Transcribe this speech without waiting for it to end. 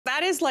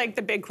That is like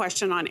the big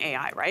question on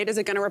AI, right? Is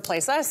it going to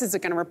replace us? Is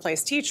it going to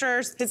replace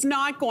teachers? It's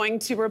not going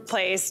to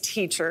replace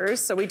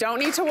teachers, so we don't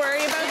need to worry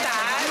about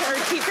that. Our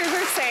teachers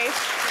are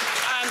safe.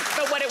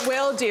 But what it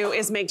will do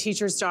is make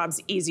teachers'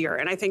 jobs easier.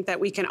 And I think that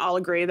we can all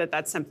agree that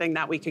that's something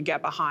that we could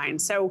get behind.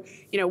 So,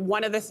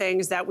 one of the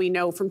things that we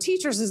know from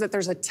teachers is that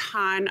there's a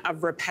ton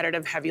of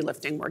repetitive, heavy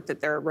lifting work that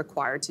they're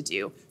required to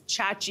do.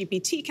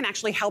 ChatGPT can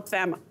actually help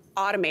them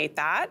automate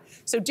that.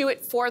 So do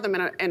it for them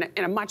in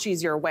a much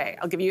easier way.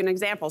 I'll give you an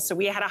example. So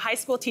we had a high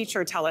school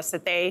teacher tell us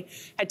that they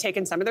had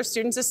taken some of their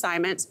students'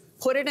 assignments,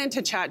 put it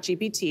into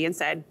ChatGPT and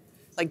said,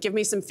 give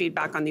me some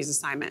feedback on these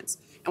assignments.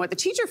 And what the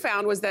teacher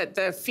found was that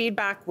the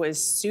feedback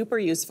was super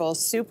useful,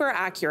 super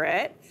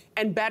accurate,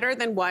 and better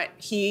than what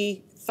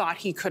he thought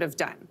he could have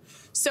done.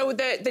 So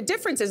the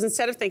difference is,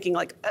 instead of thinking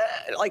like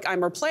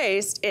I'm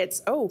replaced,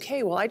 it's, oh,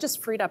 okay, well, I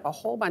just freed up a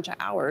whole bunch of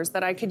hours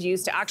that I could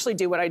use to actually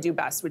do what I do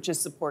best, which is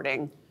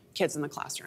supporting kids in the classroom.